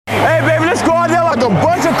like a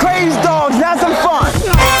bunch of crazy dogs. Have some fun.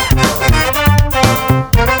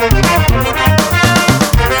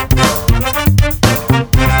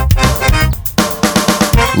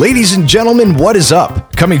 Ladies and gentlemen, what is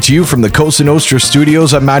up? Coming to you from the Cosa Nostra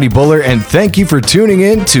studios, I'm Matty Buller, and thank you for tuning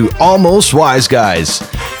in to Almost Wise Guys.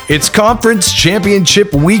 It's conference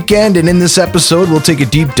championship weekend, and in this episode, we'll take a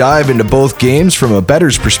deep dive into both games from a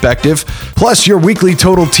bettor's perspective, plus your weekly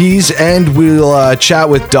total tease, and we'll chat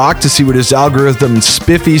with Doc to see what his algorithm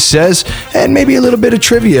spiffy says, and maybe a little bit of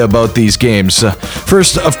trivia about these games.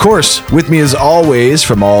 First, of course, with me as always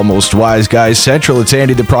from Almost Wise Guys Central, it's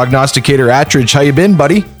Andy the Prognosticator Attridge. How you been,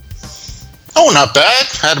 buddy? Oh, not bad.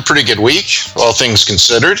 Had a pretty good week, all things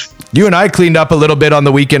considered. You and I cleaned up a little bit on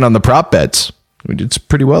the weekend on the prop bets. We did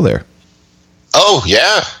pretty well there. Oh,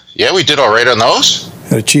 yeah. Yeah, we did all right on those.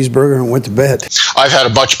 Had a cheeseburger and went to bed. I've had a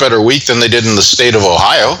much better week than they did in the state of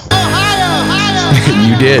Ohio.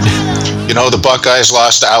 You did. You know, the Buckeyes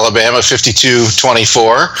lost to Alabama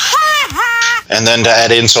 52-24. And then to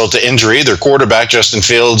add insult to injury, their quarterback, Justin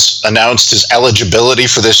Fields, announced his eligibility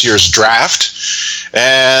for this year's draft.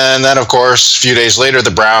 And then, of course, a few days later,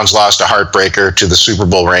 the Browns lost a heartbreaker to the Super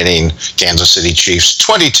Bowl reigning Kansas City Chiefs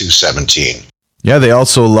 22-17. Yeah, they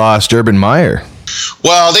also lost Urban Meyer.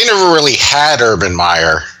 Well, they never really had Urban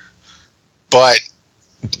Meyer. But,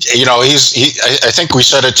 you know, I think we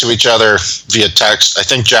said it to each other via text. I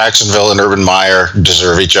think Jacksonville and Urban Meyer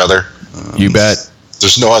deserve each other. You bet.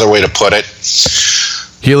 There's no other way to put it.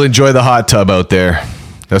 He'll enjoy the hot tub out there.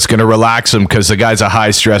 That's going to relax him because the guy's a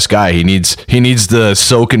high-stress guy. He needs the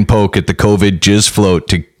soak and poke at the COVID jizz float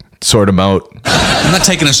to sort him out. I'm not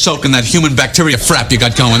taking a soak in that human bacteria frap you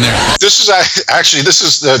got going there. This is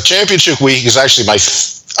the championship week is actually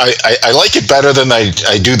I like it better than I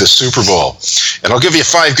do the Super Bowl. And I'll give you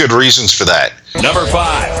 5 good reasons for that. Number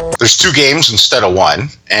 5. There's 2 games instead of 1,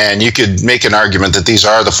 and you could make an argument that these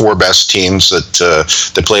are the 4 best teams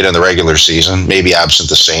that played in the regular season, maybe absent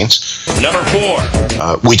the Saints. Number 4.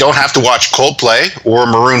 We don't have to watch Coldplay or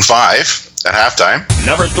Maroon 5 at halftime.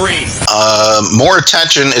 Number 3. More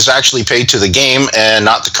attention is actually paid to the game and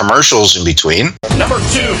not the commercials in between. Number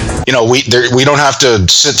 2. You know, we don't have to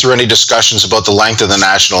sit through any discussions about the length of the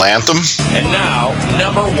national anthem. And now,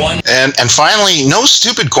 number 1. And finally, no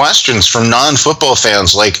stupid questions from non-football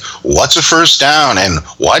fans like, what's a first down? And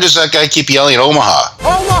why does that guy keep yelling Omaha?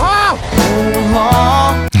 Omaha!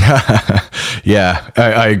 Omaha! Yeah,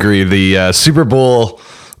 I agree. The Super Bowl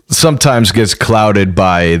sometimes gets clouded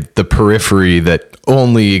by the periphery that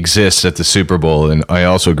only exists at the Super Bowl. And I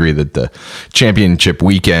also agree that the championship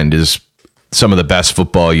weekend is some of the best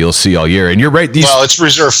football you'll see all year. And you're right. Well, it's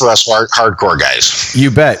reserved for us hardcore guys.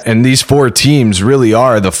 You bet. And these 4 teams really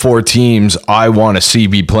are the 4 teams I want to see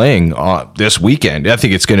be playing this weekend. I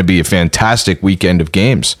think it's going to be a fantastic weekend of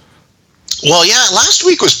games. Well, yeah, last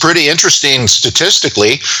week was pretty interesting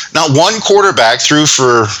statistically. Not one quarterback threw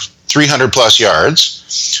for 300 plus yards.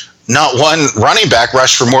 Not one running back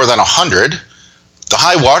rushed for more than 100. The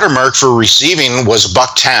high watermark for receiving was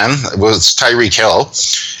 $110. It was Tyreek Hill.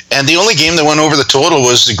 And the only game that went over the total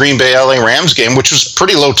was the Green Bay LA Rams game, which was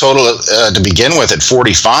pretty low total to begin with at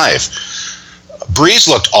 45. Breeze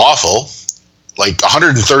looked awful, like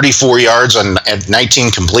 134 yards on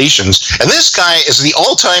 19 completions. And this guy is the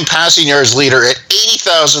all-time passing yards leader at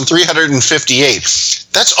 80,358.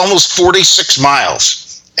 That's almost 46 miles.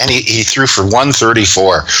 And he threw for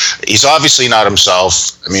 134. He's obviously not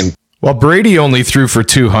himself. I mean, well, Brady only threw for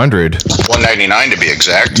 200. 199 to be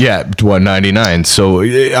exact. Yeah, 199. So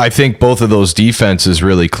I think both of those defenses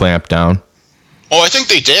really clamped down. Oh, I think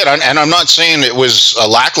they did. And I'm not saying it was a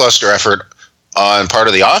lackluster effort on part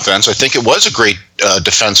of the offense. I think it was a great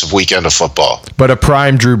defensive weekend of football. But a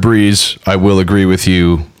prime Drew Brees, I will agree with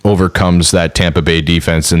you, overcomes that Tampa Bay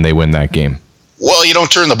defense and they win that game. Well, you don't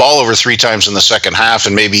turn the ball over 3 times in the second half,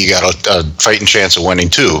 and maybe you got a fighting chance of winning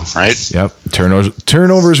 2, right? Yep.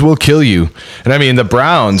 Turnovers will kill you. And I mean, the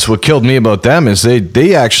Browns, what killed me about them is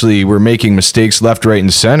they actually were making mistakes left, right,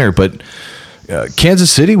 and center, but Kansas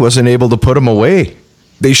City wasn't able to put them away.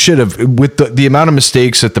 They should have, with the amount of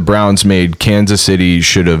mistakes that the Browns made, Kansas City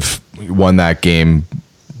should have won that game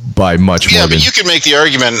by much more. Yeah, but you could make the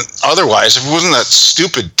argument otherwise. If it wasn't that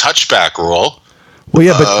stupid touchback rule. Well,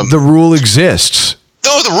 yeah, but the rule exists.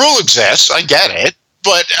 No, the rule exists. I get it.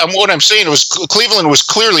 But what I'm saying was Cleveland was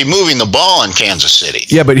clearly moving the ball in Kansas City.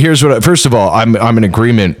 Yeah, but here's what. First of all, I'm in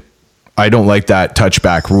agreement. I don't like that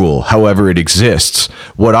touchback rule. However, it exists.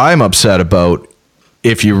 What I'm upset about,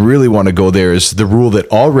 if you really want to go there, is the rule that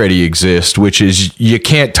already exists, which is you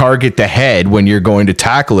can't target the head when you're going to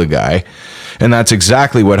tackle a guy. And that's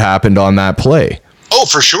exactly what happened on that play. Oh, Oh,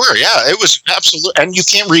 for sure. Yeah, it was absolute. And you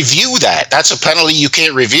can't review that. That's a penalty you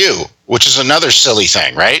can't review, which is another silly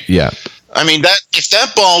thing, right? Yeah. I mean, that if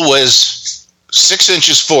that ball was 6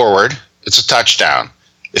 inches forward, it's a touchdown.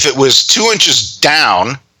 If it was 2 inches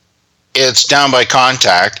down, it's down by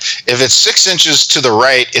contact. If it's 6 inches to the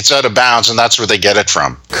right, it's out of bounds, and that's where they get it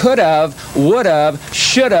from. Could have, would have,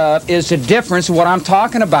 should have is the difference of what I'm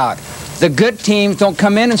talking about. The good teams don't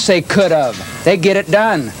come in and say could have. They get it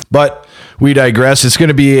done. But we digress. It's going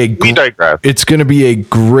to be It's going to be a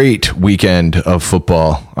great weekend of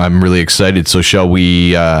football. I'm really excited. So shall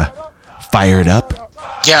we fire it up?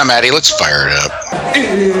 Yeah, Maddie, let's fire it up.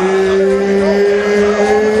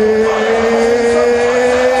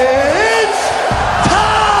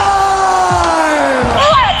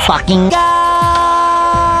 Fucking go!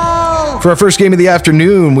 For our first game of the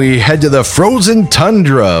afternoon, we head to the frozen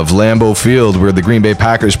tundra of Lambeau Field, where the Green Bay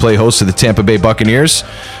Packers play host to the Tampa Bay Buccaneers.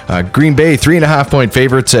 Green Bay, 3.5-point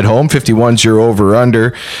favorites at home, 51's your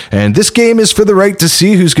over-under. And this game is for the right to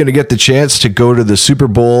see who's going to get the chance to go to the Super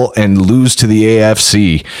Bowl and lose to the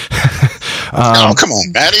AFC. Oh, come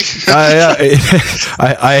on, Maddie.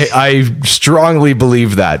 I strongly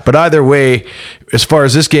believe that. But either way, as far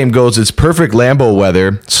as this game goes, it's perfect Lambeau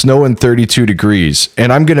weather, snow and 32 degrees.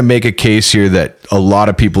 And I'm going to make a case here that a lot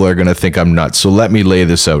of people are going to think I'm nuts. So let me lay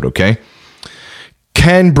this out, okay?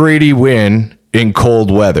 Can Brady win in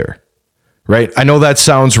cold weather? Right? I know that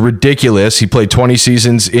sounds ridiculous. He played 20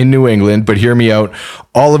 seasons in New England, but hear me out.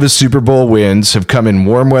 All of his Super Bowl wins have come in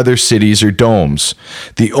warm weather cities or domes.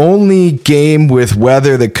 The only game with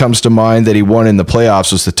weather that comes to mind that he won in the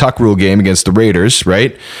playoffs was the Tuck Rule game against the Raiders,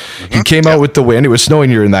 right? Mm-hmm. He came out with the win. It was snowing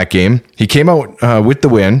during that game. He came out with the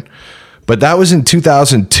win, but that was in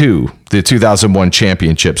 2002, the 2001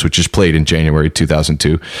 championships, which is played in January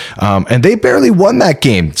 2002. And they barely won that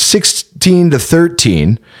game,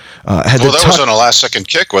 16-13. That was on a last-second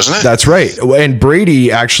kick, wasn't it? That's right. And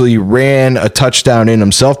Brady actually ran a touchdown in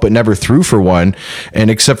himself, but never threw for one.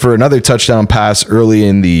 And except for another touchdown pass early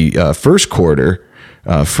in the first quarter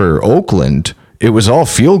for Oakland, it was all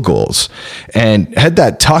field goals. And had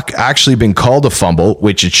that tuck actually been called a fumble,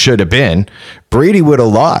 which it should have been, Brady would have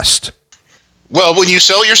lost. Well, when you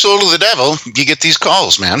sell your soul to the devil, you get these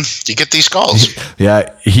calls, man. You get these calls.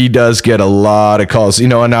 Yeah, he does get a lot of calls. You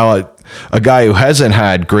know, and now a guy who hasn't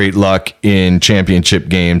had great luck in championship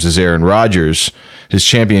games is Aaron Rodgers. His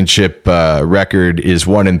championship record is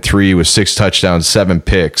 1-3 with 6 touchdowns, 7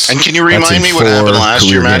 picks. And can you remind me what happened last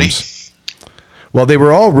year, Matty? Well, they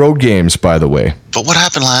were all road games, by the way. But what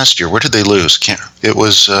happened last year? Where did they lose? It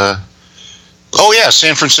was...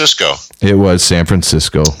 San Francisco. It was San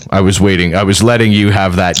Francisco. I was waiting. I was letting you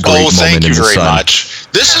have that great moment in the sun. Thank you very much.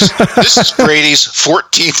 This is Brady's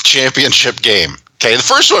 14th championship game. Okay, the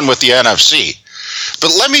first one with the NFC.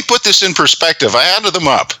 But let me put this in perspective. I added them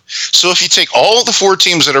up. So if you take all the 4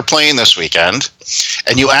 teams that are playing this weekend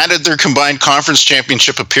and you added their combined conference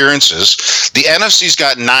championship appearances, the NFC's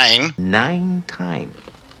got 9. 9 times.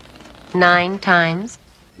 9 times.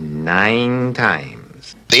 9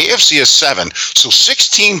 times. The AFC is 7. So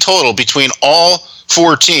 16 total between all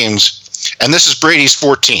 4 teams. And this is Brady's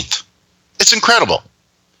 14th. It's incredible.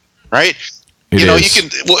 Right? You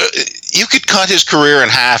could cut his career in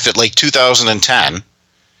half at like 2010,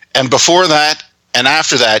 and before that and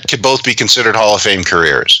after that could both be considered Hall of Fame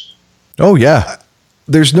careers. Oh yeah,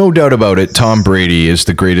 there's no doubt about it. Tom Brady is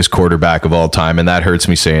the greatest quarterback of all time, and that hurts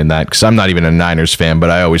me saying that because I'm not even a Niners fan, but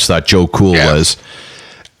I always thought Joe Cool was.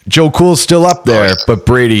 Joe Cool's still up there, but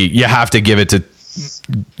Brady, you have to give it to. Him.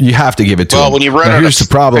 When you run here's the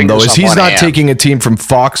problem though: is he's not taking a team from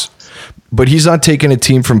Fox, but he's not taking a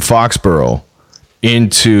team from Foxborough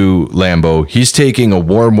into Lambeau. He's taking a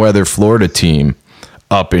warm weather Florida team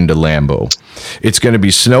up into Lambeau. It's going to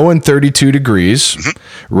be snow and 32 degrees.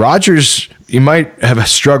 Mm-hmm. Rodgers, he might have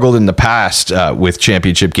struggled in the past with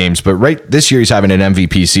championship games, but right this year he's having an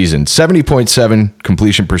MVP season. 70.7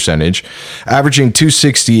 completion percentage, averaging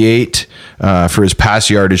 268 for his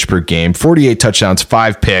pass yardage per game, 48 touchdowns,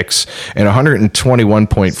 5 picks, and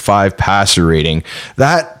 121.5 passer rating.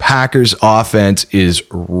 That Packers offense is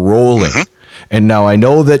rolling. Mm-hmm. And now I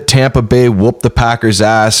know that Tampa Bay whooped the Packers'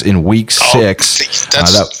 ass in week 6.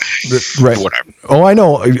 Right. Whatever. Oh, I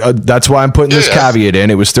know. That's why I'm putting this caveat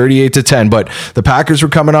in. It was 38-10, but the Packers were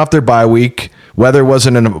coming off their bye week. Weather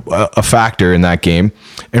wasn't a factor in that game.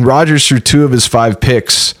 And Rodgers threw 2 of his 5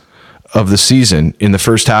 picks of the season in the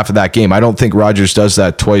first half of that game. I don't think Rodgers does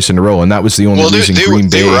that twice in a row, and that was the only reason Green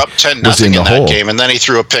Bay they were up 10-0 in that game, and then he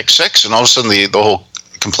threw a pick 6, and all of a sudden the whole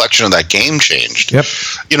complexion of that game changed. Yep.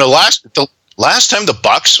 You know, last time the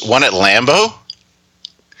Bucs won at Lambeau,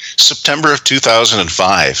 September of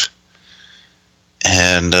 2005.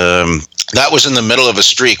 And that was in the middle of a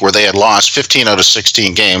streak where they had lost 15 out of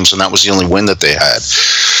 16 games, and that was the only win that they had.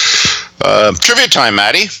 Trivia time,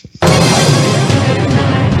 Maddie.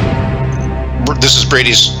 This is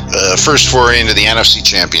Brady's first foray into the NFC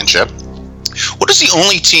Championship. What is the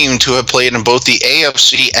only team to have played in both the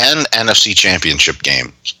AFC and NFC Championship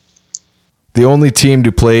games? The only team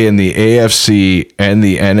to play in the AFC and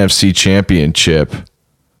the NFC Championship.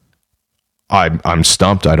 I'm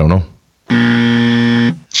stumped. I don't know.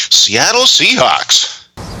 Seattle Seahawks.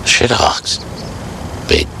 Shithawks.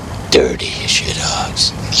 Big, dirty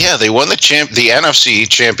shithawks. Yeah, they won the NFC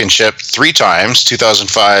Championship 3 times,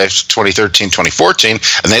 2005, 2013, 2014,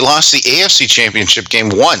 and they lost the AFC Championship game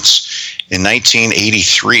once in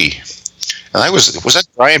 1983. And that was that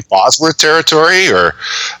Brian Bosworth territory or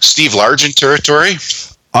Steve Largent territory?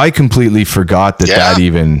 I completely forgot that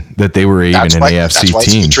that they were even an AFC that's why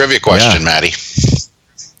team. It's a trivia question, Maddie.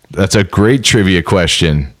 That's a great trivia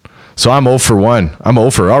question. So I'm 0 for 1. I'm 0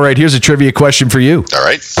 for. All right, here's a trivia question for you. All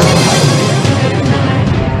right.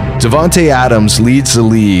 Davante Adams leads the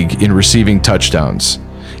league in receiving touchdowns.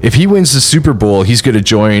 If he wins the Super Bowl, he's going to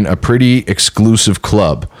join a pretty exclusive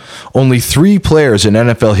club. Only 3 players in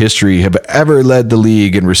NFL history have ever led the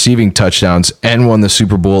league in receiving touchdowns and won the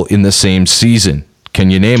Super Bowl in the same season. Can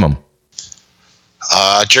you name them?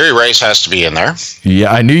 Jerry Rice has to be in there.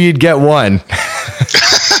 Yeah, I knew you'd get one.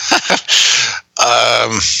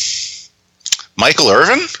 Michael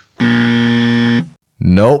Irvin?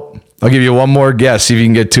 Nope. I'll give you one more guess. See if you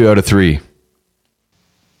can get 2 out of 3.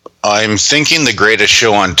 I'm thinking The Greatest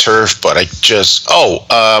Show on Turf, but I just...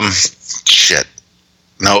 shit.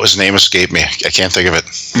 No, his name escaped me. I can't think of it.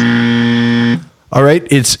 All right,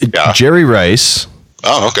 it's Jerry Rice.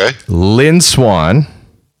 Oh, okay. Lynn Swan.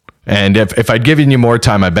 And if I'd given you more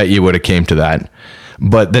time, I bet you would have came to that.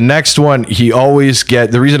 But the next one,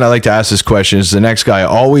 the reason I like to ask this question is the next guy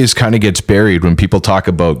always kind of gets buried when people talk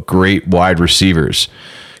about great wide receivers.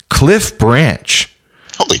 Cliff Branch.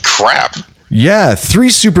 Holy crap. Yeah, 3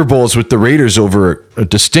 Super Bowls with the Raiders over a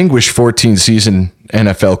distinguished 14-season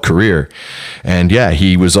NFL career. And yeah,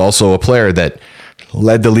 he was also a player that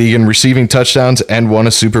led the league in receiving touchdowns and won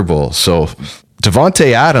a Super Bowl. So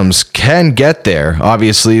Davante Adams can get there.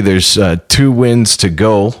 Obviously, there's 2 wins to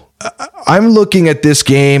go. I'm looking at this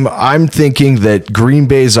game. I'm thinking that Green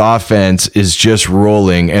Bay's offense is just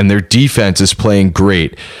rolling and their defense is playing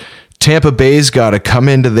great. Tampa Bay's got to come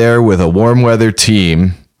into there with a warm weather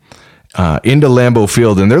team into Lambeau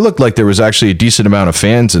Field. And there looked like there was actually a decent amount of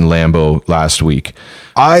fans in Lambeau last week.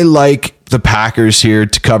 I like the Packers here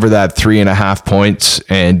to cover that 3.5 points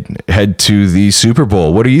and head to the Super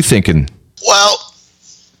Bowl. What are you thinking? Well,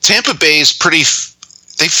 Tampa Bay's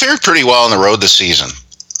they fared pretty well on the road this season.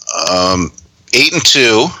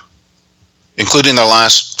 8-2, including their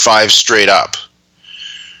last 5 straight up.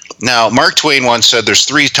 Now, Mark Twain once said there's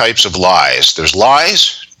 3 types of lies. There's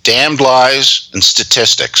lies, damned lies, and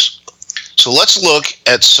statistics. So let's look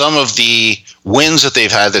at some of the wins that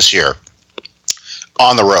they've had this year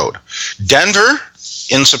on the road. Denver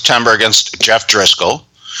in September against Jeff Driscoll.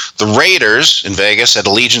 The Raiders in Vegas at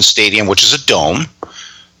Allegiant Stadium, which is a dome.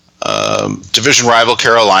 Division rival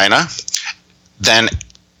Carolina. Then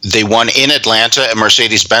they won in Atlanta at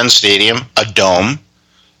Mercedes-Benz Stadium, a dome.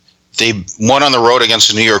 They won on the road against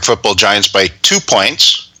the New York Football Giants by 2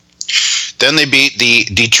 points. Then they beat the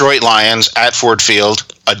Detroit Lions at Ford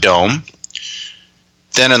Field, a dome.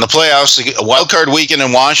 Then in the playoffs, a wildcard weekend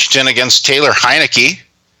in Washington against Taylor Heineke.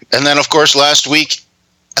 And then, of course, last week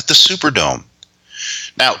at the Superdome.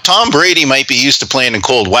 Now, Tom Brady might be used to playing in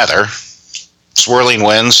cold weather. Swirling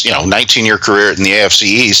winds, 19-year career in the AFC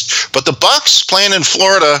East. But the Bucs playing in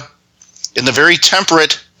Florida in the very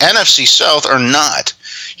temperate NFC South are not.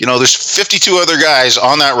 There's 52 other guys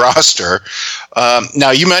on that roster.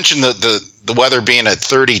 Now, you mentioned the weather being at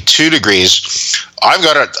 32 degrees. I've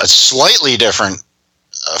got a slightly different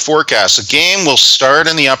forecast. The game will start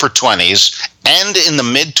in the upper 20s, end in the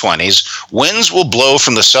mid 20s. Winds will blow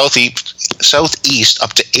from the southeast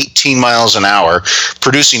up to 18 miles an hour,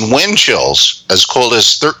 producing wind chills as cold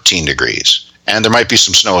as 13 degrees. And there might be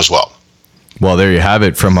some snow as well. Well, there you have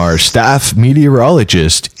it from our staff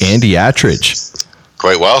meteorologist, Andy Attridge.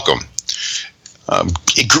 Quite welcome.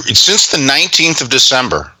 Since the 19th of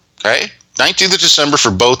December, 19th of December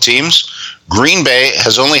for both teams, Green Bay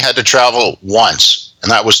has only had to travel once,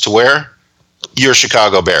 and that was to where? Your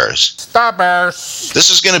Chicago Bears. Stop Bears. This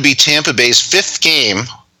is going to be Tampa Bay's 5th game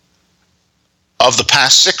of the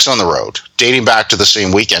past 6 on the road, dating back to the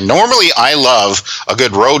same weekend. Normally, I love a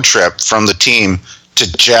good road trip from the team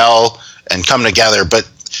to gel and come together, but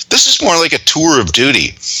this is more like a tour of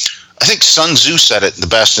duty. I think Sun Tzu said it the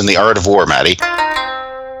best in The Art of War, Matty.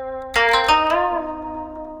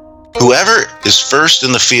 Whoever is first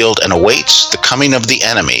in the field and awaits the coming of the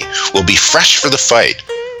enemy will be fresh for the fight.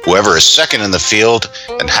 Whoever is second in the field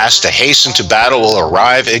and has to hasten to battle will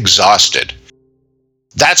arrive exhausted.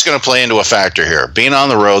 That's going to play into a factor here. Being on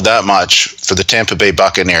the road that much for the Tampa Bay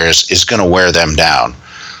Buccaneers is going to wear them down.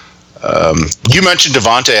 You mentioned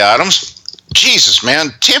Davante Adams. Jesus, man.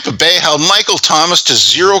 Tampa Bay held Michael Thomas to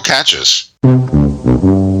 0 catches. Going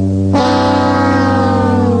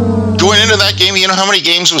into that game, you know how many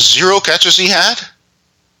games with 0 catches he had?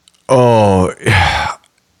 Oh,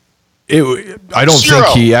 I don't think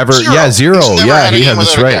he ever. Zero. Yeah, 0. Yeah,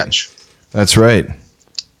 that's right. Catch. That's right.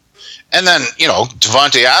 And then,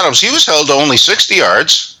 Davante Adams, he was held to only 60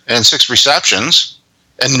 yards and 6 receptions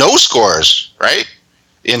and no scores, right?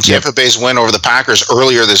 In Tampa Bay's win over the Packers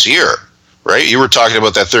earlier this year, right? You were talking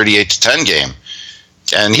about that 38-10 game.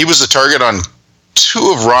 And he was the target on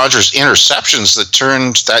 2 of Rodgers' interceptions that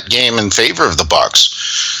turned that game in favor of the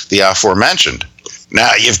Bucs, the aforementioned.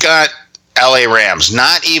 Now, you've got LA Rams.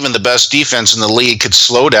 Not even the best defense in the league could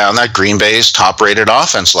slow down that Green Bay's top-rated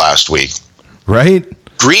offense last week. Right?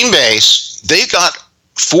 Green Bay, they got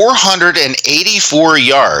 484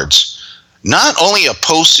 yards, not only a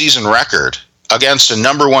postseason record against a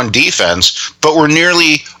number 1 defense, but were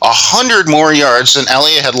nearly 100 more yards than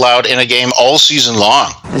LA had allowed in a game all season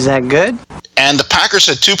long. Is that good? And the Packers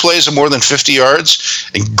had 2 plays of more than 50 yards,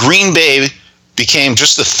 and Green Bay became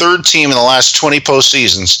just the 3rd team in the last 20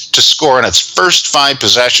 postseasons to score in its first 5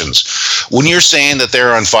 possessions. When you're saying that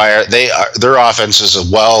they're on fire, their offense is a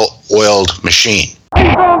well-oiled machine.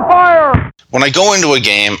 He's on fire! When I go into a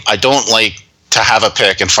game, I don't like to have a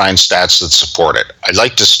pick and find stats that support it. I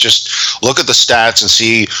like to just look at the stats and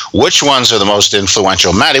see which ones are the most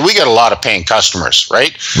influential. Matty, we got a lot of paying customers,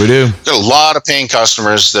 right? We do. We got a lot of paying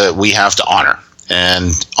customers that we have to honor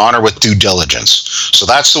and honor with due diligence. So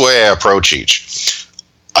that's the way I approach each.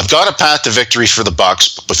 I've got a path to victory for the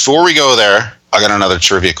Bucs, but before we go there, I got another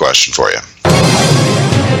trivia question for you.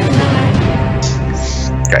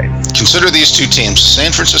 Okay. Consider these 2 teams, the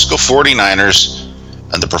San Francisco 49ers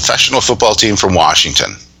and the professional football team from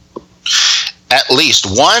Washington. At least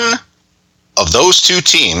one of those 2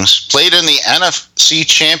 teams played in the NFC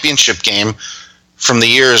Championship game from the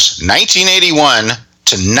years 1981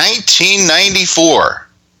 to 1994,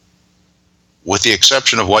 with the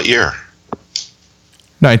exception of what year?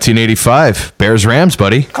 1985. Bears-Rams,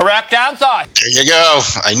 buddy. Correct answer. There you go.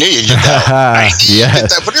 I knew you'd get that. Yes. Get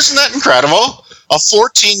that. But isn't that incredible? A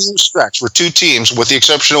 14-year stretch with 2 teams, with the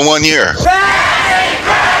exception of 1 year.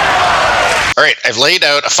 All right, I've laid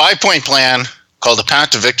out a 5-point plan called the Path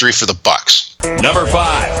to Victory for the Bucs. Number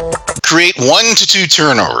 5. Create 1 to 2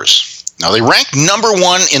 turnovers. Now, they rank number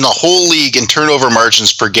 1 in the whole league in turnover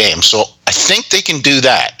margins per game, so I think they can do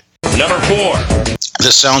that. Number 4.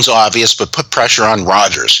 This sounds obvious, but put pressure on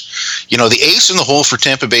Rodgers. The ace in the hole for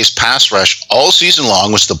Tampa Bay's pass rush all season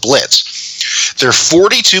long was the blitz. Their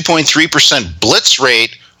 42.3% blitz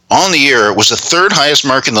rate on the year was the 3rd highest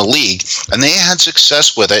mark in the league, and they had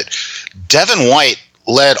success with it. Devin White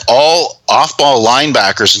led all off-ball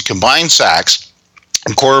linebackers in combined sacks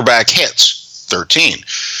and quarterback hits, 13.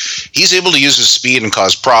 He's able to use his speed and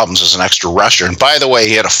cause problems as an extra rusher. And by the way,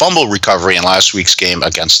 he had a fumble recovery in last week's game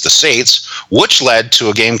against the Saints, which led to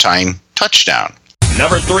a game-tying touchdown.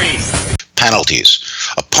 Number 3. Penalties.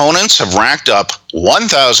 Opponents have racked up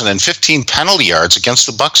 1,015 penalty yards against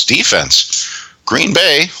the Bucs defense. Green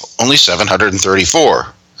Bay, only 734.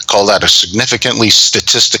 I call that a significantly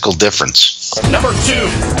statistical difference. Number 2.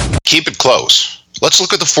 Keep it close. Let's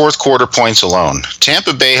look at the 4th quarter points alone.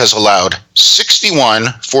 Tampa Bay has allowed 61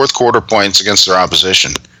 4th quarter points against their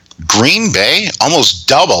opposition. Green Bay, almost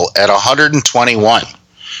double at 121.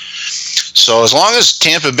 So as long as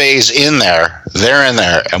Tampa Bay is in there, they're in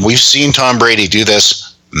there. And we've seen Tom Brady do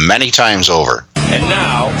this many times over. And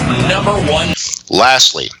now, number 1.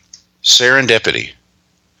 Lastly, serendipity.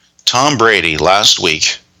 Tom Brady last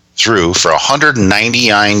week threw for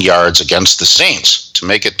 199 yards against the Saints to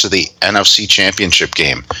make it to the NFC Championship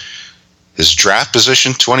game. His draft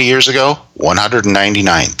position 20 years ago,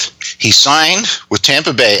 199th. He signed with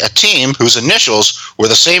Tampa Bay, a team whose initials were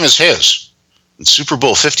the same as his. And Super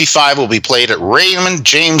Bowl 55 will be played at Raymond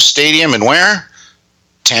James Stadium in where?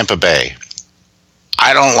 Tampa Bay.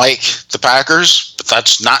 I don't like the Packers, but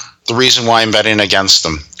that's not the reason why I'm betting against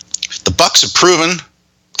them. The Bucs have proven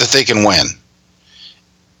that they can win.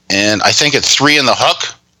 And I think at 3 in the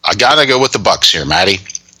hook, I got to go with the Bucs here, Matty.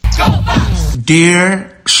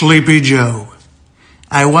 Dear Sleepy Joe,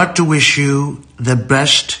 I want to wish you the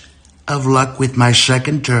best of luck with my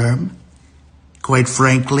 2nd term. Quite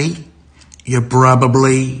frankly, You're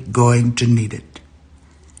probably going to need it.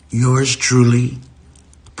 Yours truly,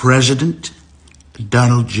 President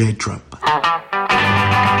Donald J. Trump.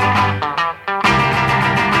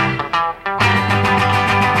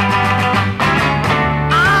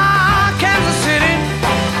 Kansas City,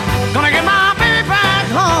 gonna get my baby back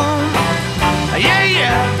home. Yeah,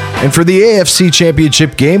 yeah. And for the AFC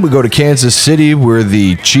Championship game, we go to Kansas City, where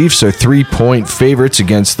the Chiefs are 3-point favorites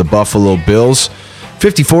against the Buffalo Bills.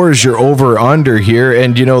 54 is your over-under here.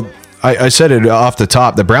 And, you know, I said it off the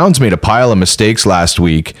top. The Browns made a pile of mistakes last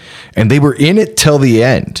week, and they were in it till the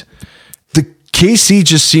end. The KC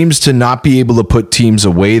just seems to not be able to put teams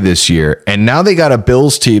away this year. And now they got a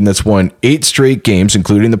Bills team that's won 8 straight games,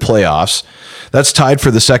 including the playoffs. That's tied for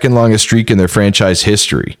the second longest streak in their franchise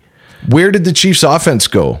history. Where did the Chiefs offense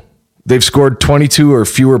go? They've scored 22 or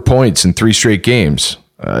fewer points in 3 straight games.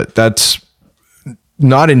 That's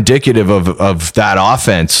not indicative of that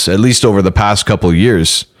offense, at least over the past couple of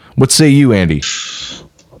years. What say you, Andy?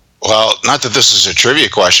 Well, not that this is a trivia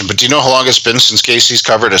question, but do you know how long it's been since Casey's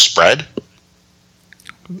covered a spread?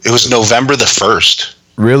 It was November the 1st.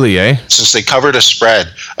 Really, eh? Since they covered a spread.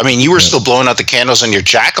 I mean, you were still blowing out the candles on your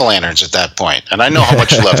jack-o'-lanterns at that point, and I know how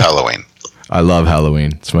much you love Halloween. I love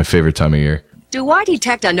Halloween. It's my favorite time of year. Do I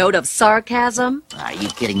detect a note of sarcasm? Are you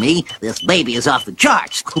kidding me? This baby is off the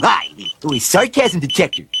charts. Why? Oh, a sarcasm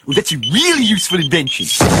detector. Well, that's a really useful invention.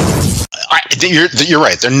 You're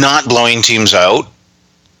right. They're not blowing teams out.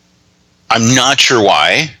 I'm not sure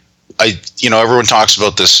why. Everyone talks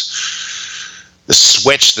about the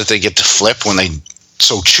switch that they get to flip when they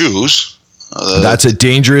so choose. That's a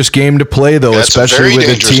dangerous game to play, though, especially with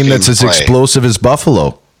a team that's as explosive as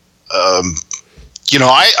Buffalo.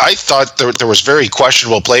 I thought there was very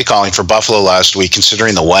questionable play calling for Buffalo last week,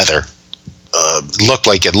 considering the weather. Looked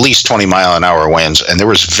like at least 20-mile-an-hour winds, and there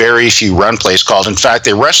was very few run plays called. In fact,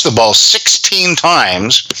 they rushed the ball 16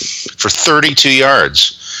 times for 32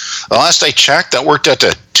 yards. The last I checked, that worked out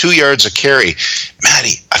to 2 yards a carry.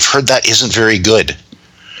 Matty, I've heard that isn't very good.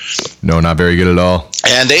 No, not very good at all.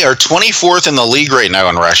 And they are 24th in the league right now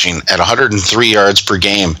in rushing at 103 yards per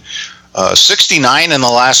game. 69 in the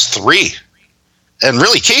last 3. And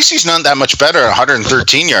really, Casey's not that much better at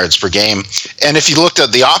 113 yards per game. And if you looked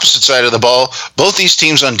at the opposite side of the ball, both these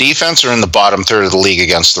teams on defense are in the bottom third of the league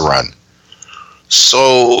against the run.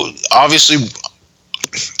 So, obviously,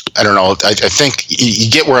 I don't know. I think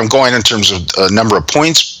you get where I'm going in terms of number of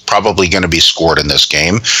points probably going to be scored in this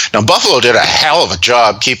game. Now, Buffalo did a hell of a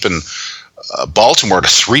job keeping Baltimore to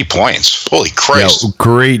 3 points. Holy Christ. Yeah,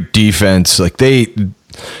 great defense.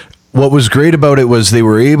 What was great about it was they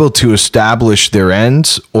were able to establish their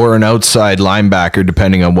ends or an outside linebacker,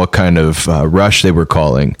 depending on what kind of rush they were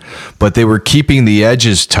calling. But they were keeping the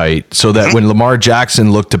edges tight so that when Lamar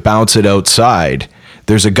Jackson looked to bounce it outside,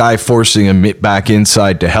 there's a guy forcing him back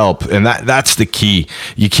inside to help. And that's the key.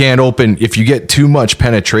 You can't open, if you get too much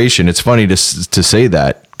penetration, it's funny to say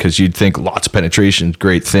that, because you'd think lots of penetration,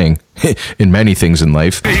 great thing in many things in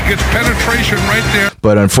life. He gets penetration right there.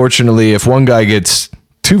 But unfortunately, if one guy gets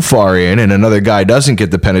too far in and another guy doesn't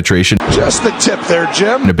get the penetration, Just the tip there,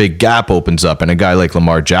 Jim. and a big gap opens up and a guy like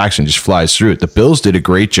Lamar Jackson just flies through it. The Bills did a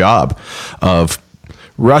great job of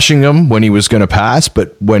rushing him when he was going to pass,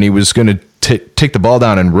 but when he was going to take the ball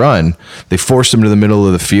down and run, they forced him to the middle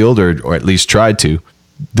of the field, or at least tried to.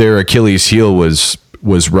 Their Achilles heel was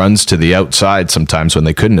runs to the outside sometimes when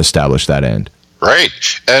they couldn't establish that end. Right.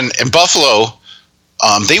 And in Buffalo,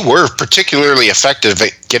 they were particularly effective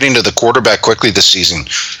at getting to the quarterback quickly this season,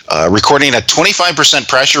 recording a 25%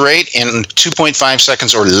 pressure rate in 2.5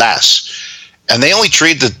 seconds or less. And they only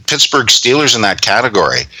treated the Pittsburgh Steelers in that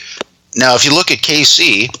category. Now, if you look at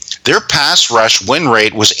KC, their pass rush win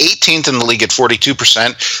rate was 18th in the league at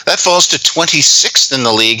 42%. That falls to 26th in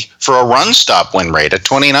the league for a run stop win rate at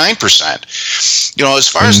 29%. As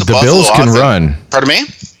far as the Buffalo Bills can run. Pardon me?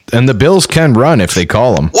 And the Bills can run if they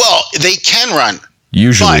call them. Well, they can run.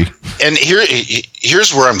 Usually. And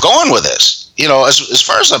here's where I'm going with this. As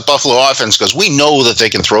far as that Buffalo offense goes, we know that they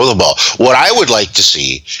can throw the ball. What I would like to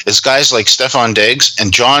see is guys like Stephon Diggs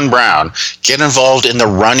and John Brown get involved in the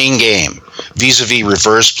running game, vis-a-vis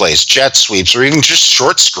reverse plays, jet sweeps, or even just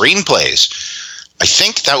short screen plays. I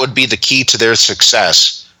think that would be the key to their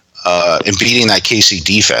success in beating that KC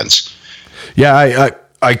defense. Yeah,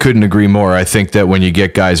 I couldn't agree more. I think that when you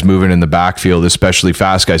get guys moving in the backfield, especially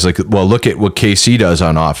fast guys, look at what KC does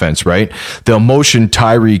on offense, right? They'll motion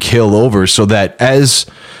Tyreek Hill over so that as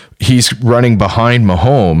he's running behind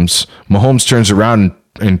Mahomes turns around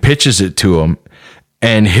and pitches it to him,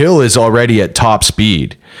 and Hill is already at top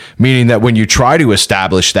speed, meaning that when you try to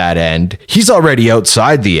establish that end, he's already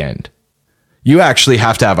outside the end. You actually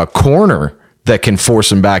have to have a corner that can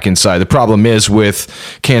force him back inside. The problem is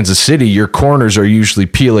with Kansas City, your corners are usually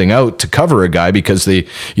peeling out to cover a guy because you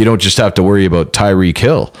don't just have to worry about Tyreek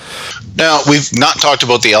Hill. Now, we've not talked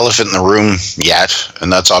about the elephant in the room yet,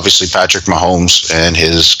 and that's obviously Patrick Mahomes and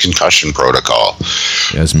his concussion protocol.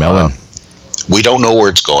 Yes, Melon. We don't know where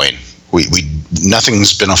it's going.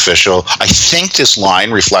 Nothing's been official. I think this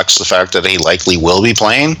line reflects the fact that he likely will be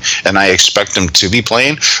playing, and I expect him to be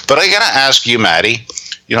playing. But I got to ask you, Matty,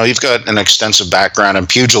 you've got an extensive background in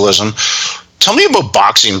pugilism. Tell me about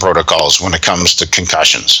boxing protocols when it comes to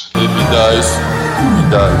concussions. If he dies,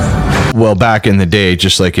 he dies. Well, back in the day,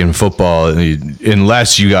 just like in football,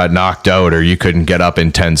 unless you got knocked out or you couldn't get up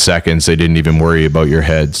in 10 seconds, they didn't even worry about your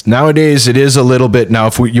heads. Nowadays, it is a little bit. Now,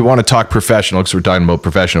 if you want to talk professional, because we're talking about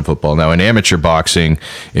professional football. Now, in amateur boxing,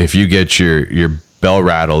 if you get your bell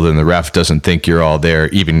rattled and the ref doesn't think you're all there,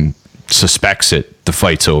 even suspects it, the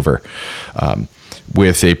fight's over.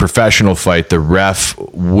 With a professional fight, the ref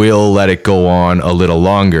will let it go on a little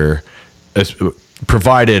longer,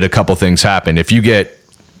 provided a couple things happen. If you get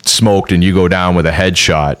smoked and you go down with a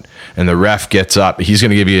headshot and the ref gets up, he's going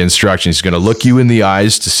to give you instructions. He's going to look you in the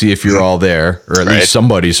eyes to see if you're all there, or at least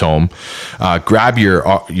somebody's home. Grab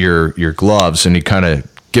your gloves and you kind of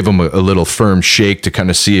give them a little firm shake to kind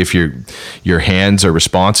of see if your hands are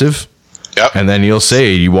responsive. Yep. And then he'll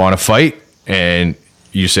say, "You want to fight?" And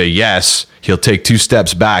you say yes. He'll take 2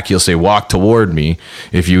 steps back. He'll say, "Walk toward me."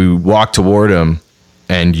 If you walk toward him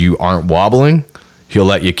and you aren't wobbling, he'll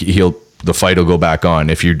let you. The fight will go back on.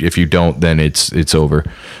 If you don't, then it's over.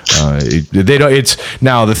 They don't.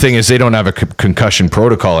 Now the thing is, they don't have a concussion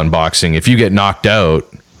protocol in boxing. If you get knocked out,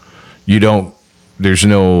 you don't. There's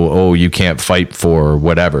no. You can't fight for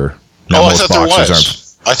whatever. Now, I thought there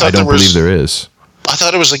was. I don't believe there is. I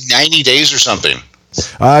thought it was like 90 days or something.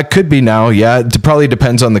 Could be now, yeah. It probably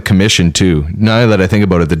depends on the commission too. Now that I think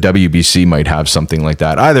about it, the WBC might have something like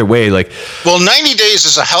that. Either way, 90 days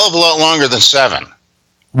is a hell of a lot longer than 7.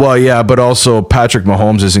 Well, yeah, but also Patrick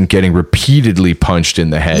Mahomes isn't getting repeatedly punched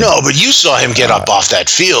in the head. No, but you saw him get up off that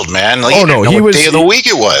field, man. He was. Day of the week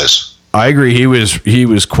it was. I agree. He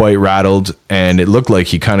was quite rattled, and it looked like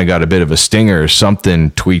he kind of got a bit of a stinger or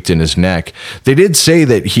something tweaked in his neck. They did say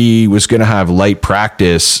that he was going to have light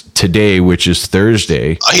practice today, which is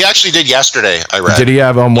Thursday. He actually did yesterday, I read. Did he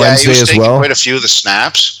have on Wednesday as well? He was taking quite a few of the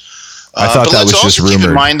snaps. I thought that was just rumored. Keep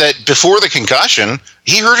in mind that before the concussion,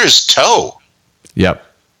 he hurt his toe. Yep.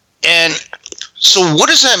 And so what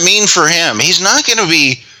does that mean for him? He's not going to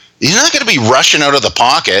be rushing out of the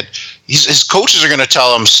pocket. His coaches are going to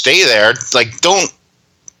tell him, stay there. Don't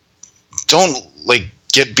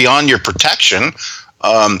get beyond your protection.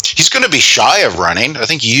 He's going to be shy of running. I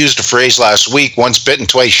think you used a phrase last week, once bitten,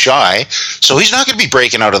 twice shy. So he's not going to be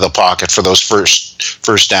breaking out of the pocket for those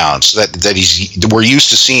first downs that we're used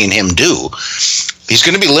to seeing him do. He's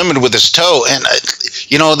going to be limited with his toe. And,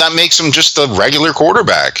 that makes him just a regular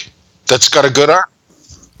quarterback that's got a good arm.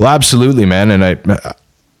 Well, absolutely, man. And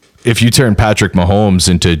if you turn Patrick Mahomes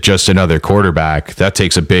into just another quarterback, that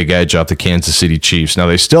takes a big edge off the Kansas City Chiefs. Now,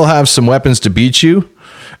 they still have some weapons to beat you,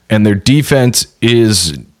 and their defense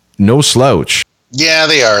is no slouch. Yeah,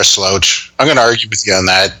 they are a slouch. I'm going to argue with you on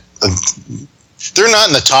that. They're not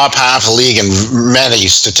in the top half of the league in many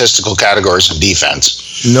statistical categories of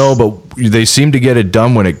defense. No, but they seem to get it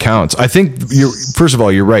done when it counts. I think, first of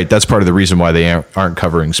all, you're right. That's part of the reason why they aren't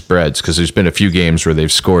covering spreads, because there's been a few games where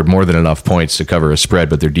they've scored more than enough points to cover a spread,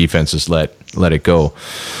 but their defense has let it go.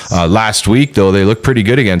 Last week, though, they looked pretty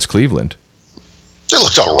good against Cleveland. They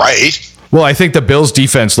looked all right. Well, I think the Bills'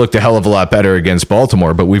 defense looked a hell of a lot better against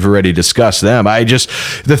Baltimore, but we've already discussed them.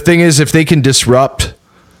 The thing is, if they can disrupt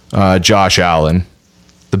Josh Allen,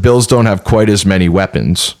 the Bills don't have quite as many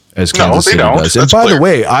weapons as Kansas City does. And by the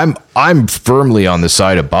way, I'm firmly on the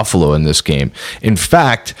side of Buffalo in this game. In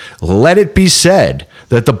fact, let it be said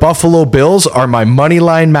that the Buffalo Bills are my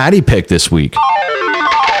moneyline Matty pick this week.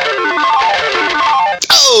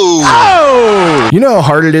 Oh! You know how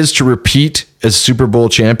hard it is to repeat as Super Bowl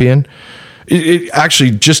champion? It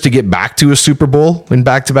actually, just to get back to a Super Bowl in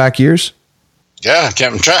back-to-back years? Yeah,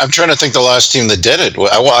 I'm trying to think the last team that did it.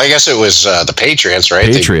 Well, I guess it was the Patriots,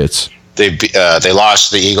 right? Patriots. They lost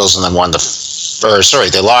to the Eagles and then won they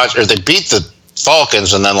beat the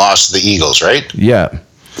Falcons and then lost to the Eagles, right? Yeah,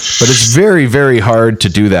 but it's very, very hard to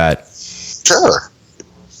do that. Sure.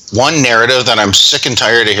 One narrative that I'm sick and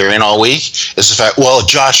tired of hearing all week is the fact,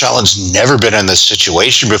 Josh Allen's never been in this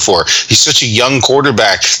situation before. He's such a young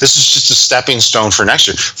quarterback. This is just a stepping stone for next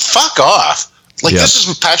year. Fuck off. This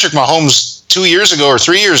is Patrick Mahomes 2 years ago or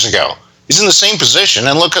 3 years ago. He's in the same position,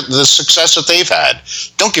 and look at the success that they've had.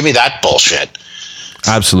 Don't give me that bullshit.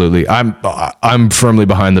 Absolutely. I'm firmly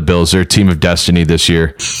behind the Bills. They're a team of destiny this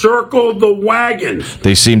year. Circle the wagons.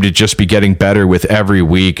 They seem to just be getting better with every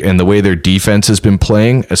week, and the way their defense has been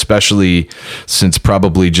playing, especially since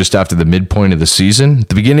probably just after the midpoint of the season. At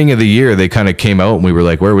the beginning of the year, they kind of came out and we were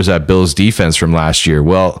like, where was that Bills defense from last year?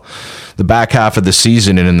 Well, the back half of the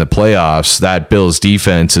season and in the playoffs, that Bills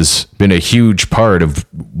defense has been a huge part of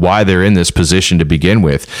why they're in this position to begin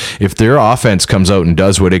with. If their offense comes out and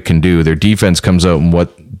does what it can do, their defense comes out and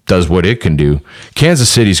does what it can do, Kansas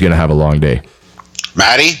City's going to have a long day.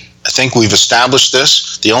 Matty, I think we've established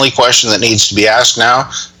this. The only question that needs to be asked now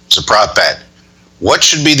is a prop bet. What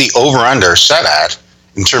should be the over-under set at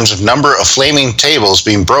in terms of number of flaming tables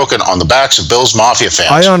being broken on the backs of Bills Mafia fans?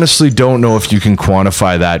 I honestly don't know if you can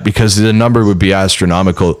quantify that because the number would be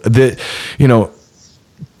astronomical.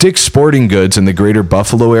 Dick's Sporting Goods in the greater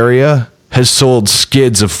Buffalo area has sold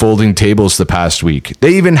skids of folding tables the past week.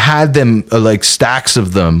 They even had them, like stacks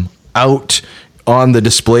of them, out on the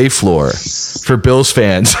display floor for Bills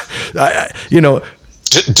fans.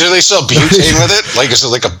 Do they sell butane with it? Like, is it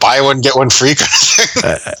like a buy one, get one free kind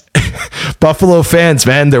of thing? Buffalo fans,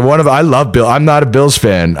 man, I love Bill. I'm not a Bills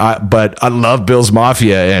fan, but I love Bills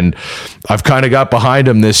Mafia, and I've kind of got behind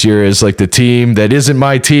them this year as like the team that isn't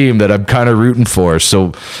my team that I'm kind of rooting for.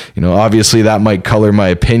 So, obviously that might color my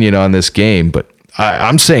opinion on this game, but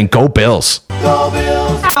I'm saying go Bills. Go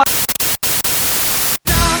Bills.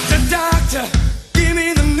 Doctor, give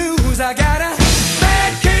me the news. I got a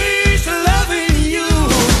bad case of loving you.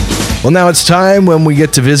 Well, now it's time when we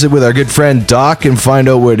get to visit with our good friend Doc and find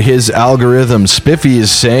out what his algorithm Spiffy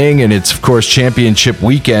is saying. And it's, of course, championship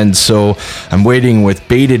weekend, so I'm waiting with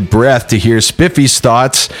bated breath to hear Spiffy's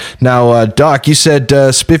thoughts. Now, Doc, you said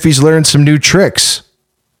Spiffy's learned some new tricks.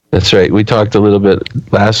 That's right. We talked a little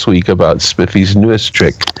bit last week about Spiffy's newest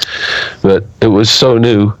trick, but it was so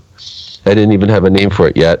new, I didn't even have a name for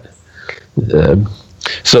it yet.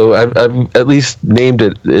 So I've at least named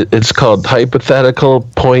it. It's called hypothetical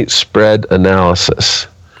point spread analysis.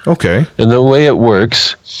 Okay. And the way it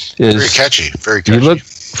works is very catchy. Very catchy.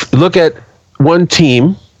 You look at one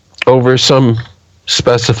team over some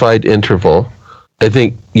specified interval. I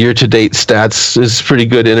think year-to-date stats is a pretty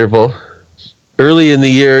good interval. Early in the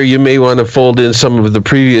year, you may want to fold in some of the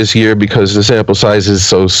previous year because the sample size is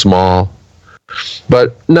so small.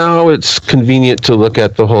 But now it's convenient to look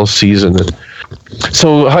at the whole season.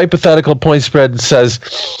 So hypothetical point spread says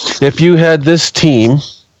if you had this team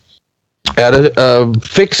at a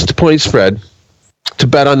fixed point spread to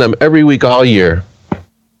bet on them every week all year,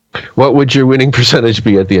 what would your winning percentage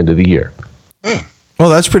be at the end of the year? Well,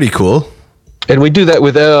 that's pretty cool. And we do that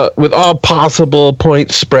with all possible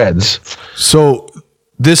point spreads. So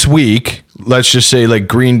this week, let's just say like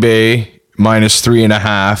Green Bay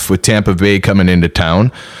 -3.5 with Tampa Bay coming into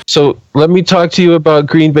town. So let me talk to you about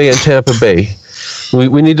Green Bay and Tampa Bay.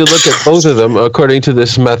 We need to look at both of them according to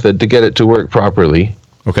this method to get it to work properly.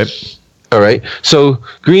 Okay. All right. So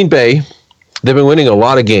Green Bay, they've been winning a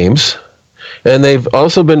lot of games, and they've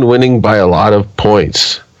also been winning by a lot of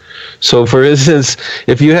points. So, for instance,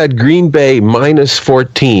 if you had Green Bay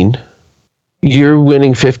 -14, you're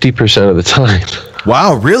winning 50% of the time.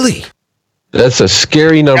 Wow, really? That's a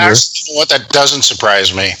scary number. That's what that doesn't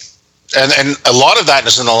surprise me. And a lot of that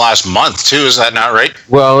is in the last month, too. Is that not right?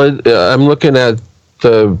 Well, I'm looking at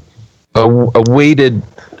a weighted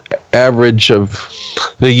average of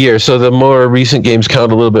the year. So the more recent games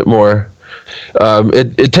count a little bit more.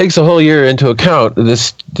 It takes a whole year into account,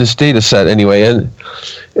 this data set anyway,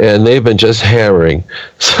 and they've been just hammering.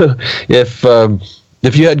 So if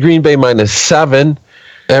you had Green Bay -7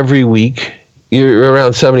 every week, you're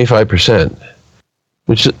around 75%,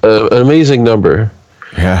 which is an amazing number.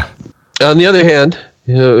 Yeah. On the other hand,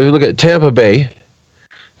 if you look at Tampa Bay,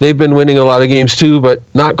 they've been winning a lot of games too, but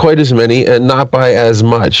not quite as many and not by as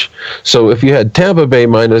much. So if you had Tampa Bay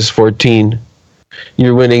 -14,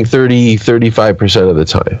 you're winning 35% of the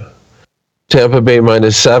time. Tampa Bay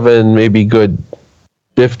 -7, maybe good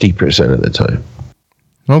 50% of the time.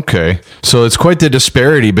 Okay. So it's quite the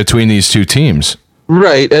disparity between these two teams.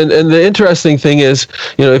 Right. And the interesting thing is,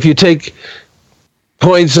 if you take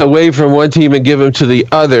points away from one team and give them to the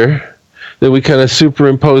other, then we kind of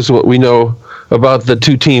superimpose what we know about the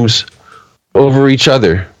two teams over each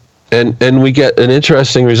other. And we get an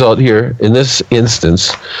interesting result here in this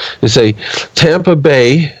instance. They say Tampa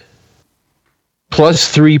Bay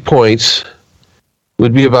 +3 points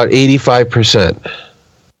would be about 85%.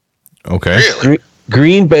 Okay. Really?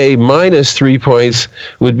 Green Bay -3 points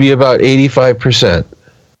would be about 85%.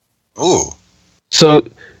 Ooh. So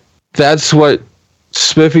that's what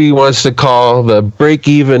Spiffy wants to call the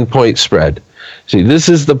break-even point spread. See, this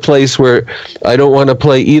is the place where I don't want to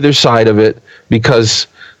play either side of it because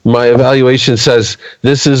my evaluation says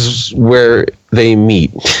this is where they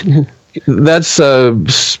meet. That's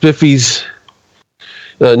Spiffy's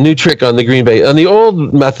new trick on the Green Bay. On the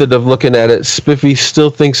old method of looking at it, Spiffy still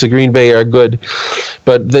thinks the Green Bay are good,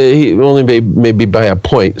 but they only maybe by a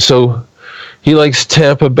point. So he likes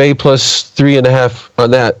Tampa Bay plus 3.5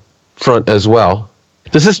 on that front as well.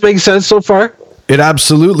 Does this make sense so far? It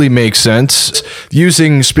absolutely makes sense.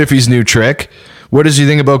 Using Spiffy's new trick, what does you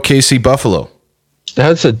think about KC Buffalo?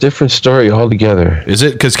 That's a different story altogether. Is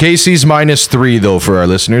it? Because KC's -3, though, for our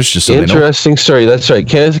listeners, just so Interesting story. That's right.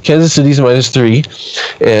 Kansas City's -3.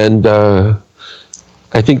 And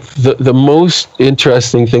I think the most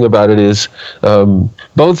interesting thing about it is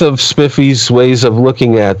both of Spiffy's ways of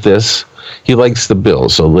looking at this. He likes the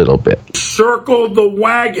Bills a little bit. Circle the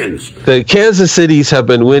wagons. The Kansas Cities have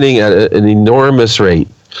been winning at an enormous rate.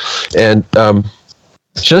 And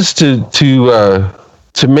just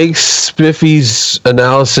to make Spiffy's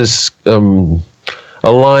analysis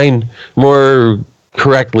align more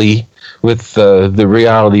correctly with the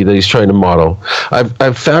reality that he's trying to model,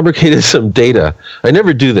 I've fabricated some data. I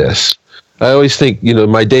never do this. I always think,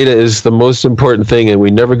 my data is the most important thing and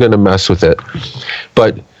we're never going to mess with it.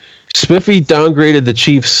 But Spiffy downgraded the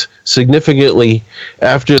Chiefs significantly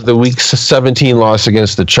after the Week 17 loss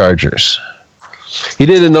against the Chargers. He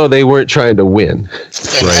didn't know they weren't trying to win.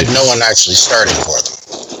 And had no one actually starting for them.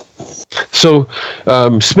 So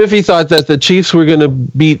Spiffy thought that the Chiefs were going to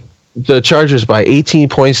beat the Chargers by 18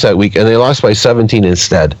 points that week, and they lost by 17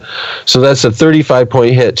 instead. So that's a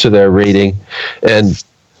 35-point hit to their rating. And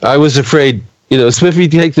I was afraid, Spiffy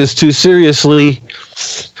take this too seriously.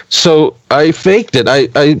 So I faked it.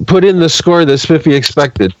 I put in the score that Spiffy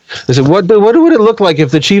expected. I said, what would it look like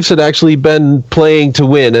if the Chiefs had actually been playing to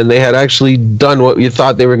win and they had actually done what you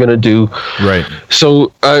thought they were going to do? Right.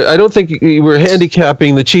 So I don't think we're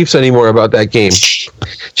handicapping the Chiefs anymore about that game.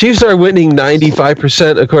 Chiefs are winning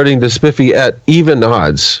 95% according to Spiffy at even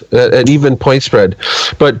odds, at even point spread.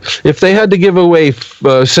 But if they had to give away,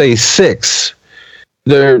 say, 6,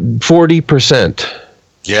 they're 40%.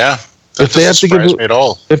 Yeah. If they have to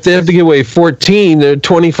give away 14, they're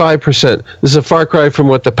 25%. This is a far cry from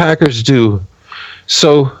what the Packers do.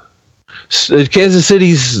 So Kansas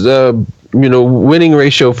City's winning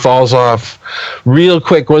ratio falls off real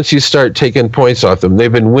quick once you start taking points off them.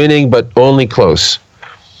 They've been winning, but only close.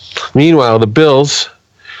 Meanwhile, the Bills,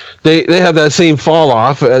 they have that same fall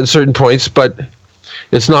off at certain points, but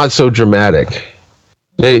it's not so dramatic.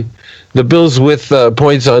 The Bills with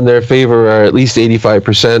points on their favor are at least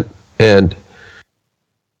 85%. And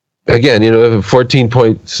again, 14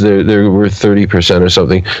 points, they're worth 30% or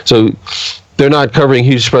something. So they're not covering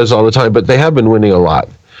huge spreads all the time, but they have been winning a lot,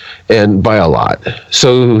 and by a lot.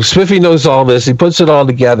 So Spiffy knows all this. He puts it all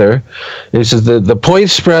together. And he says the point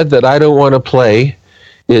spread that I don't want to play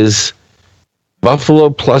is Buffalo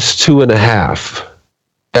plus 2.5.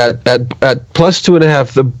 At plus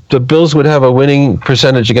 2.5, the Bills would have a winning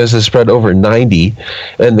percentage against the spread over 90,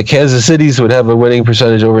 and the Kansas Cities would have a winning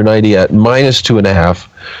percentage over 90 at minus 2.5.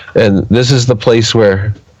 And this is the place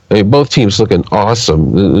where both teams looking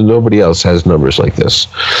awesome. Nobody else has numbers like this.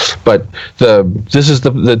 But the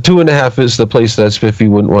 2.5 is the place that Spiffy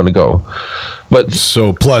wouldn't want to go. But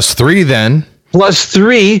so plus 3 then. Plus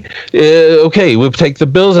 3, okay, we'll take the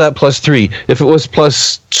Bills at plus 3. If it was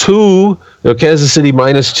plus 2, Kansas City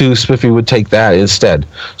minus 2, Spiffy would take that instead.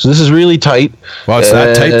 So this is really tight. Well, it's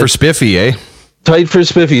that tight for Spiffy, eh? Tight for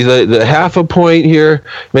Spiffy. The half a point here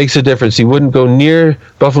makes a difference. He wouldn't go near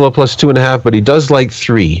Buffalo plus 2.5, but he does like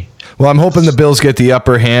 3. Well, I'm hoping the Bills get the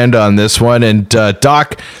upper hand on this one. And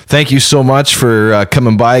Doc, thank you so much for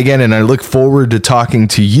coming by again, and I look forward to talking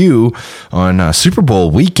to you on Super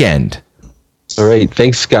Bowl weekend. All right.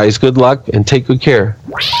 Thanks, guys. Good luck and take good care.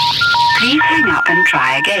 Please hang up and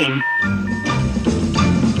try again.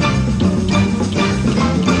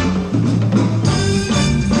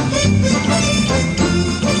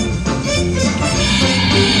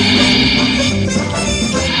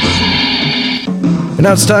 And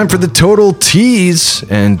now it's time for the total tease.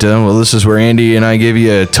 And, this is where Andy and I give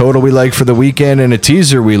you a total we like for the weekend and a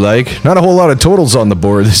teaser we like. Not a whole lot of totals on the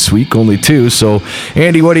board this week, only 2. So,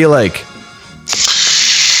 Andy, what do you like?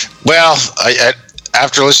 Well,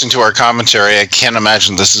 after listening to our commentary, I can't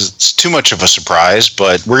imagine this is too much of a surprise,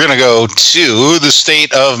 but we're going to go to the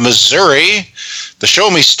state of Missouri, the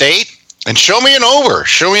Show Me State, and show me an over.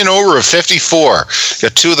 Show me an over of 54.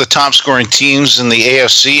 Got 2 of the top scoring teams in the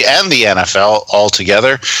AFC and the NFL all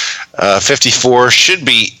together. 54 should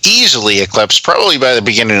be easily eclipsed, probably by the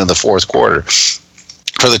beginning of the fourth quarter.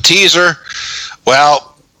 For the teaser,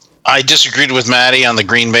 well, I disagreed with Matty on the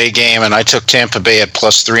Green Bay game, and I took Tampa Bay at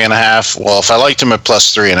plus 3.5. Well, if I liked him at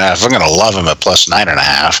plus 3.5, I'm going to love him at plus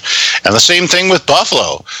 9.5. And the same thing with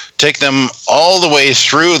Buffalo. Take them all the way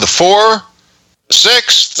through the 4,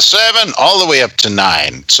 6, the 7, all the way up to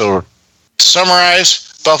 9. So to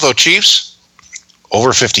summarize, Buffalo Chiefs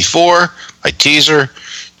over 54. My teaser,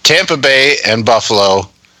 Tampa Bay and Buffalo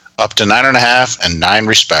up to 9.5 and 9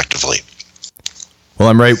 respectively. Well,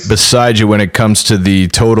 I'm right beside you when it comes to the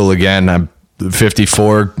total again. I'm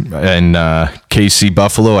 54 and KC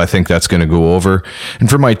Buffalo. I think that's going to go over. And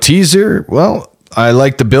for my teaser, well, I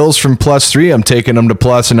like the Bills from plus 3. I'm taking them to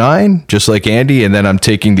plus 9, just like Andy. And then I'm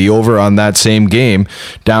taking the over on that same game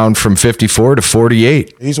down from 54 to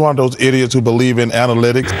 48. He's one of those idiots who believe in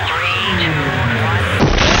analytics.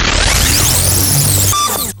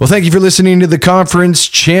 Well, thank you for listening to the Conference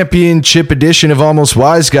Championship edition of Almost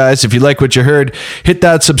Wise Guys. If you like what you heard, hit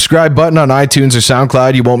that subscribe button on iTunes or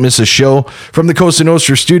SoundCloud. You won't miss a show. From the Costa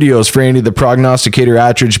Nostra studios, for Andy the Prognosticator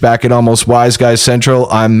Attridge back at Almost Wise Guys Central,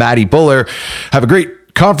 I'm Matty Buller. Have a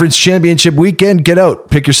great Conference Championship weekend. Get out.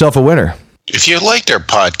 Pick yourself a winner. If you liked our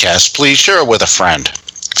podcast, please share it with a friend.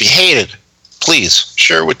 If you hate it, please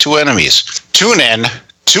share it with 2 enemies. Tune in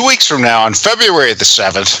 2 weeks from now on February the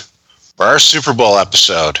 7th. For our Super Bowl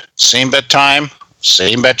episode. Same bet time,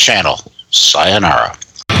 same bet channel. Sayonara.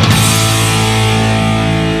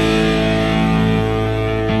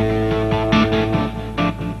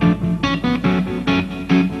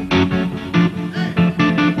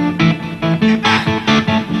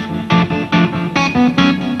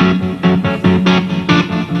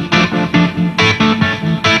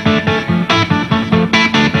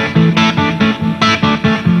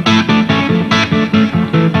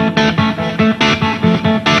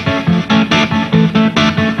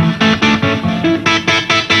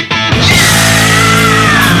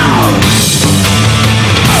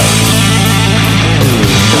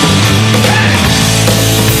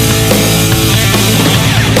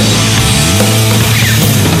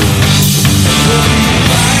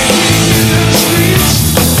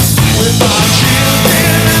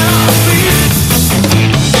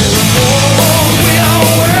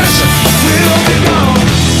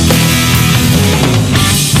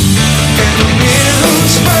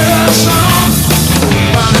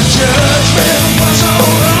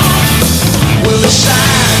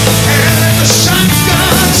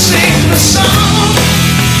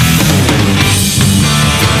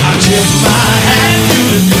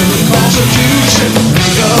 Constitution,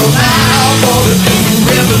 go out for the new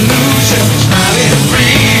revolution.